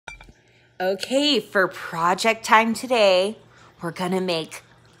Okay, for project time today, we're gonna make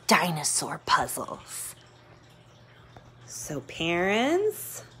dinosaur puzzles. So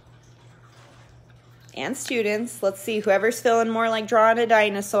parents and students, let's see, whoever's feeling more like drawing a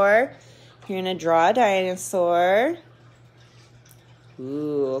dinosaur, you're gonna draw a dinosaur.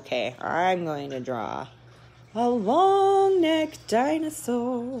 Ooh, okay, I'm going to draw a long-necked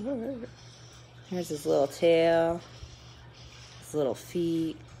dinosaur. Here's his little tail, his little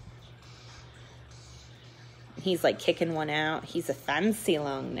feet. He's like kicking one out. He's a fancy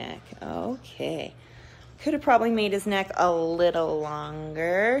long neck. Okay. Could have probably made his neck a little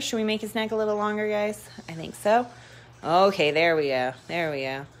longer. Should we make his neck a little longer, guys? I think so. Okay, there we go. There we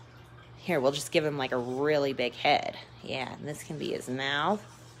go. Here, we'll just give him like a really big head. Yeah, and this can be his mouth.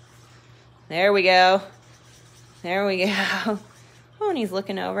 There we go. There we go. Oh, and he's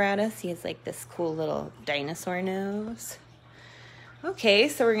looking over at us. He has like this cool little dinosaur nose. Okay,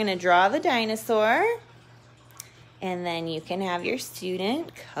 so we're gonna draw the dinosaur. And then you can have your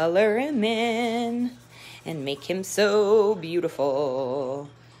student color him in and make him so beautiful.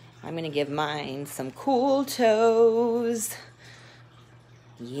 I'm gonna give mine some cool toes.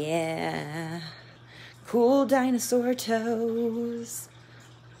 Yeah, cool dinosaur toes.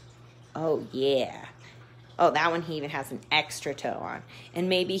 Oh yeah. Oh, that one he even has an extra toe on. And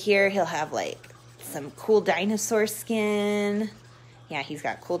maybe here he'll have like some cool dinosaur skin. Yeah, he's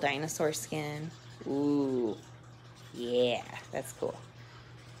got cool dinosaur skin. Ooh. Yeah, that's cool.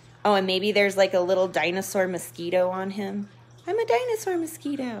 Oh, and maybe there's like a little dinosaur mosquito on him. I'm a dinosaur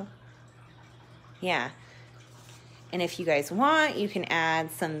mosquito. Yeah. And if you guys want, you can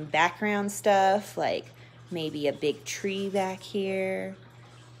add some background stuff, like maybe a big tree back here,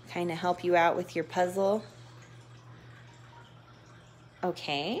 kind of help you out with your puzzle.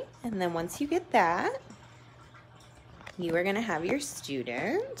 Okay, and then once you get that, you are going to have your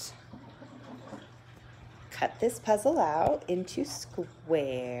student cut this puzzle out into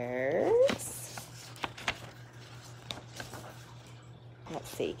squares. Let's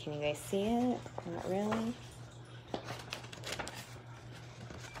see, can you guys see it? Not really.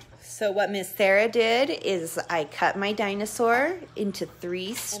 So what Miss Sarah did is I cut my dinosaur into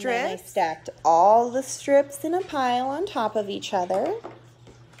 3 strips. And then I stacked all the strips in a pile on top of each other.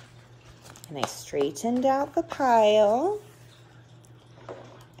 And I straightened out the pile.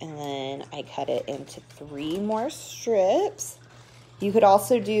 And then I cut it into 3 more strips. You could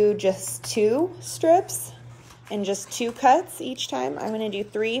also do just 2 strips and just 2 cuts each time. I'm gonna do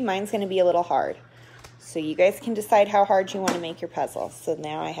 3, mine's gonna be a little hard. So you guys can decide how hard you wanna make your puzzle. So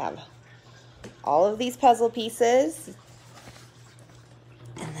now I have all of these puzzle pieces.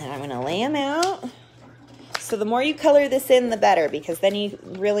 And then I'm gonna lay them out. So the more you color this in, the better, because then you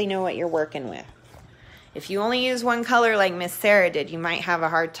really know what you're working with. If you only use one color like Miss Sarah did, you might have a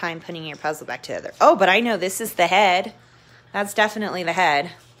hard time putting your puzzle back together. Oh, but I know this is the head. That's definitely the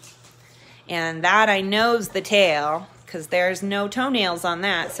head. And that I know is the tail, because there's no toenails on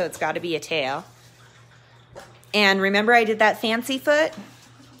that, so it's got to be a tail. And remember I did that fancy foot?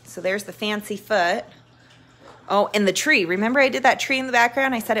 So there's the fancy foot. Oh, and the tree. Remember I did that tree in the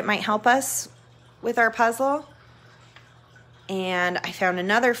background? I said it might help us with our puzzle. And I found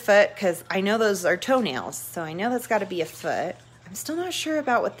another foot because I know those are toenails. So I know that's got to be a foot. I'm still not sure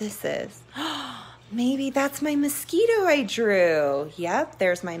about what this is. Maybe that's my mosquito I drew. Yep,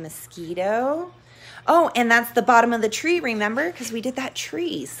 there's my mosquito. Oh, and that's the bottom of the tree, remember? Because we did that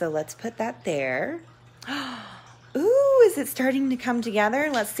tree. So let's put that there. Ooh, is it starting to come together?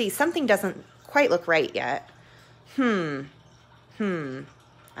 Let's see. Something doesn't quite look right yet. I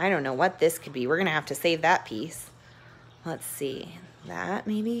don't know what this could be. We're going to have to save that piece. Let's see, that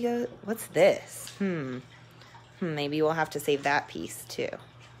maybe go, what's this? Maybe we'll have to save that piece too.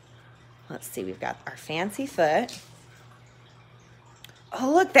 Let's see, we've got our fancy foot.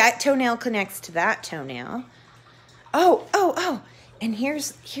 Oh, look, that toenail connects to that toenail. Oh, and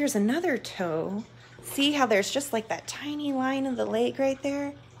here's another toe. See how there's just like that tiny line of the leg right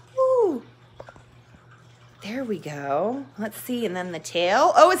there? Ooh. There we go. Let's see, and then the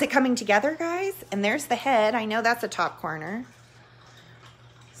tail. Oh, is it coming together, guys? And there's the head. I know that's a top corner.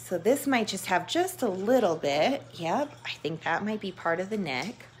 So this might just have just a little bit. Yep, I think that might be part of the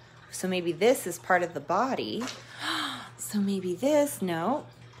neck. So maybe this is part of the body. So maybe this, no.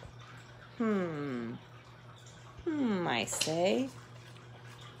 I say.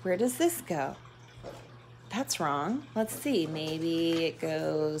 Where does this go? That's wrong. Let's see, maybe it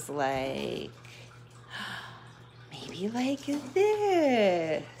goes like, maybe like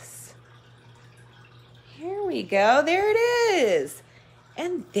this. Here we go, there it is.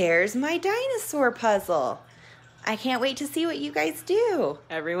 And there's my dinosaur puzzle. I can't wait to see what you guys do.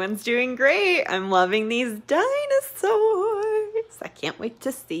 Everyone's doing great. I'm loving these dinosaurs. I can't wait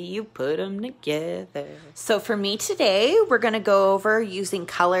to see you put them together. So for me today, we're going to go over using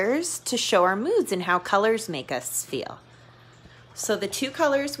colors to show our moods and how colors make us feel. So the two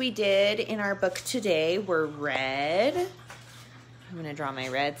colors we did in our book today were red. I'm going to draw my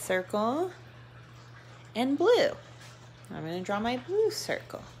red circle. And blue. I'm going to draw my blue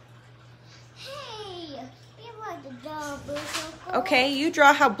circle. Okay, you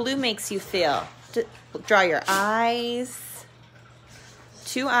draw how blue makes you feel. Draw your eyes.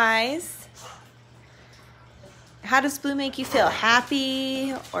 2 eyes. How does blue make you feel?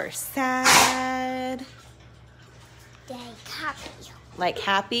 Happy or sad? Like happy. Like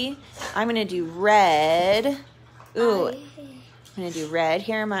happy? I'm going to do red. Ooh, I'm going to do red.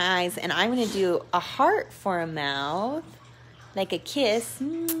 Here are my eyes. And I'm going to do a heart for a mouth. Like a kiss.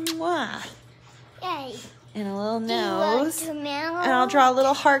 Mwah. Yay. And a little nose. And I'll draw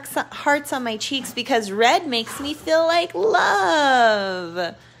little hearts on my cheeks because red makes me feel like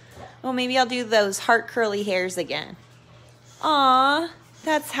love. Well, maybe I'll do those heart curly hairs again. Aw,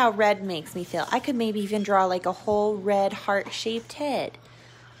 that's how red makes me feel. I could maybe even draw like a whole red heart-shaped head.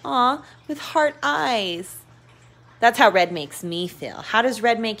 Aw, with heart eyes. That's how red makes me feel. How does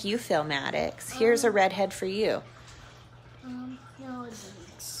red make you feel, Maddox? Here's a red head for you. No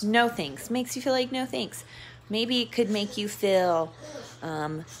thanks. No thanks. Makes you feel like no thanks. Maybe it could make you feel,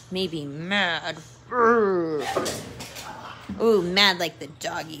 maybe mad. Ooh, mad like the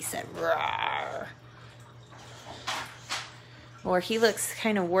doggy said. Rawr. Or he looks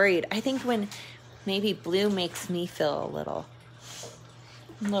kind of worried. I think when maybe blue makes me feel a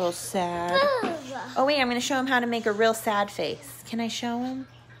little sad. Oh wait, I'm going to show him how to make a real sad face. Can I show him?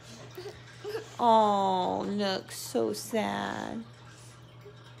 Oh, look, so sad.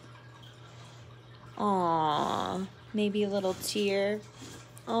 Aw, maybe a little tear.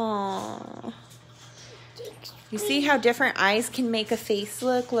 Aw. You see how different eyes can make a face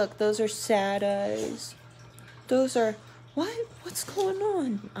look? Look, those are sad eyes. Those are, what's going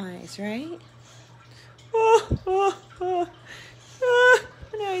on eyes, right?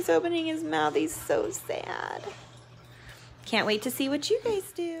 Now he's opening his mouth. He's so sad. Can't wait to see what you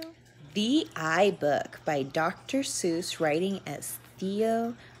guys do. The I Book by Dr. Seuss, writing as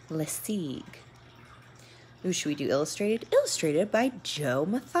Theo Lessig. Ooh, should we do illustrated? Illustrated by Joe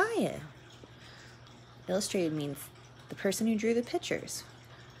Mathia. Illustrated means the person who drew the pictures.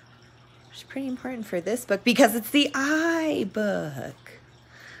 Which is pretty important for this book because it's the I Book.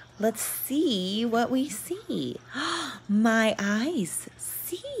 Let's see what we see. My eyes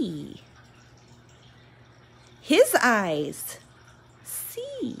see. His eyes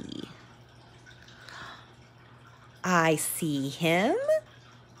see. I see him.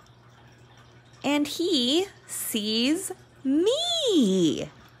 And he sees me.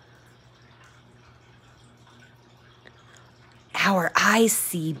 Our eyes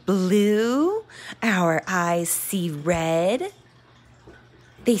see blue. Our eyes see red.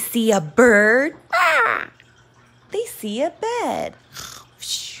 They see a bird. Ah! They see a bed.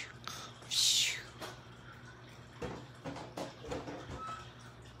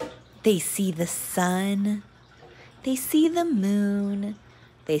 They see the sun. They see the moon.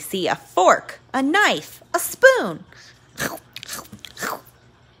 They see a fork, a knife, a spoon.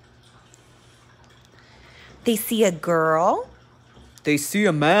 They see a girl. They see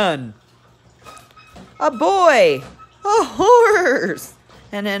a man. A boy. A horse.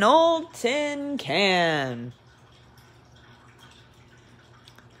 And an old tin can.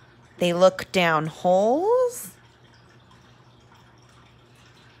 They look down holes.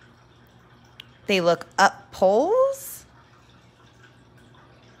 They look up poles.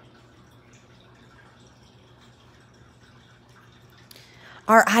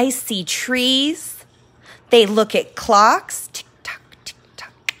 Our eyes see trees. They look at clocks. Tick tock, tick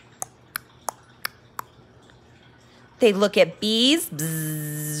tock. They look at bees.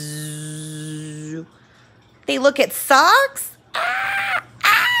 Bzzz. They look at socks. Ah,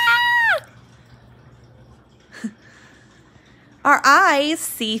 ah. Our eyes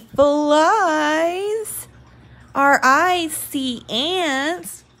see flies. Our eyes see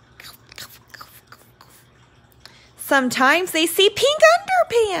ants. Sometimes they see pink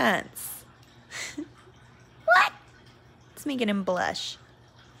underpants. What? It's making him blush.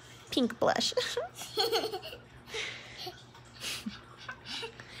 Pink blush.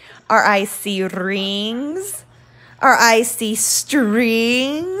 Our eyes see rings. Our eyes see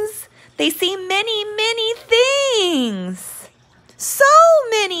strings. They see many, many things. So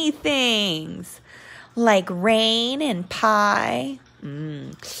many things. Like rain and pie.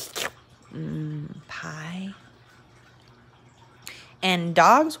 Pie. and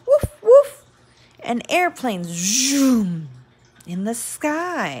dogs, woof, woof, and airplanes, zoom, in the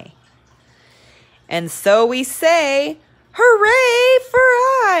sky. And so we say, hooray for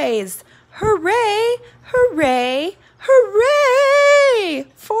eyes! Hooray, hooray, hooray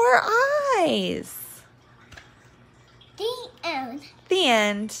for eyes! The end. The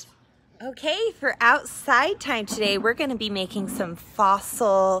end. Okay, for outside time today, we're going to be making some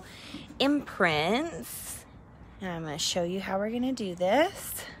fossil imprints. And I'm going to show you how we're going to do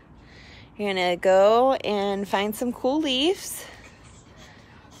this. You're going to go and find some cool leaves,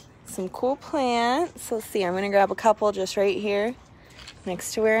 some cool plants. Let's see, I'm going to grab a couple just right here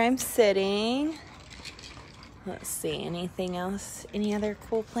next to where I'm sitting. Let's see, anything else? Any other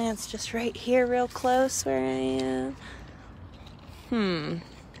cool plants just right here real close where I am?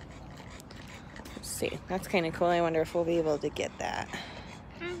 Let's see, that's kind of cool. I wonder if we'll be able to get that.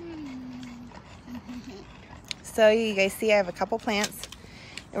 So you guys see I have a couple plants.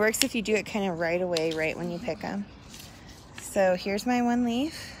 It works if you do it kind of right away, right when you pick them. So here's my one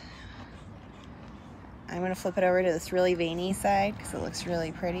leaf. I'm going to flip it over to this really veiny side because it looks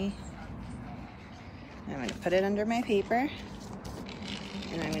really pretty. I'm going to put it under my paper.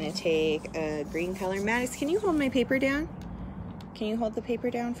 And I'm going to take a green color. Maddox, can you hold my paper down? Can you hold the paper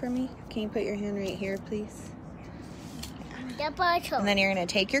down for me? Can you put your hand right here, please? And then you're going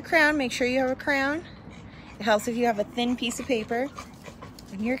to take your crown. Make sure you have a crown. It helps if you have a thin piece of paper.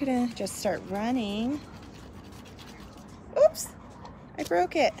 And you're going to just start running. Oops, I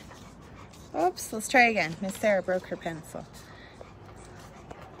broke it. Oops, let's try again. Miss Sarah broke her pencil.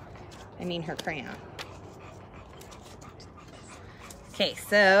 I mean her crayon. Okay,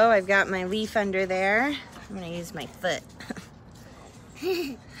 so I've got my leaf under there. I'm going to use my foot.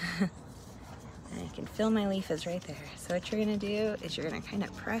 And I can feel my leaf is right there. So what you're going to do is you're going to kind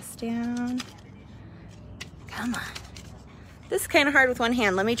of press down. Come on. This is kind of hard with one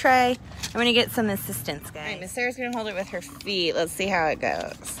hand. Let me try. I'm going to get some assistance, guys. All right, Miss Sarah's going to hold it with her feet. Let's see how it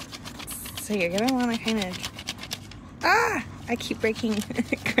goes. So you're going to want to kind of... I keep breaking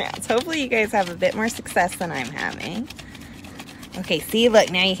crowns. Hopefully you guys have a bit more success than I'm having. Okay, see? Look,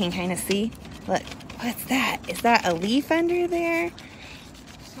 now you can kind of see. Look, what's that? Is that a leaf under there?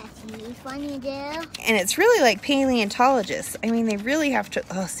 That's a leaf under there. And it's really like paleontologists. I mean, they really have to...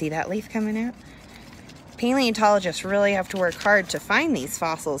 Oh, see that leaf coming out? Paleontologists really have to work hard to find these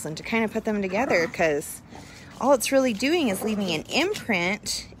fossils and to kind of put them together because all it's really doing is leaving an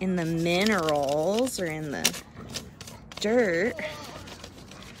imprint in the minerals or in the dirt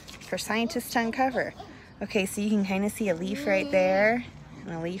for scientists to uncover. Okay, so you can kind of see a leaf right there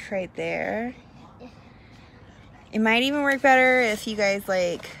and a leaf right there. It might even work better if you guys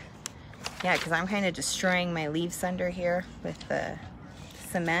because I'm kind of destroying my leaves under here with the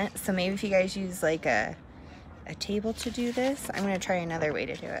cement. So maybe if you guys use like a table to do this, I'm going to try another way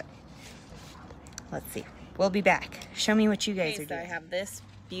to do it. Let's see. We'll be back. Show me what you guys are doing. So I have this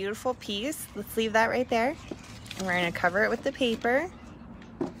beautiful piece. Let's leave that right there. And we're going to cover it with the paper.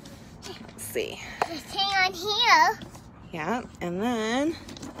 Let's see. Just hang on here. Yeah, and then...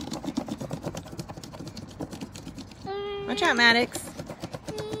 Watch out, Maddox.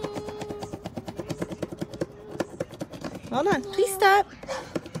 Hold on. Please stop.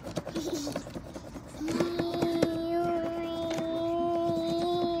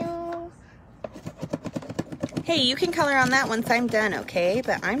 Hey, you can color on that once I'm done, okay?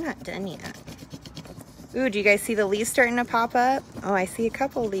 But I'm not done yet. Ooh, do you guys see the leaves starting to pop up? Oh, I see a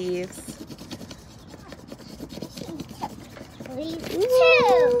couple leaves. Leaf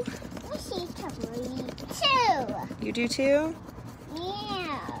two. I see a couple leaves too. You do too?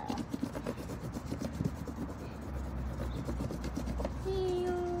 Yeah.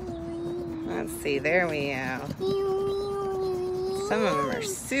 Let's see, there we go. Some of them are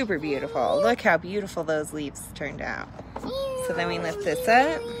super beautiful. Look how beautiful those leaves turned out. So then we lift this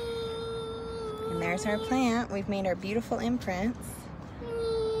up. And there's our plant. We've made our beautiful imprints.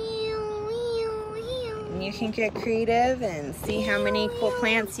 And you can get creative and see how many cool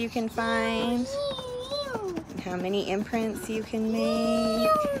plants you can find. And how many imprints you can make.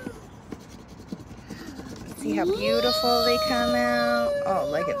 See how beautiful they come out. Oh,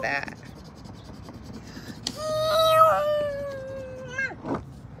 look at that.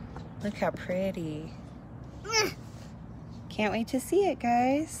 Look how pretty. Can't wait to see it,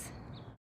 guys.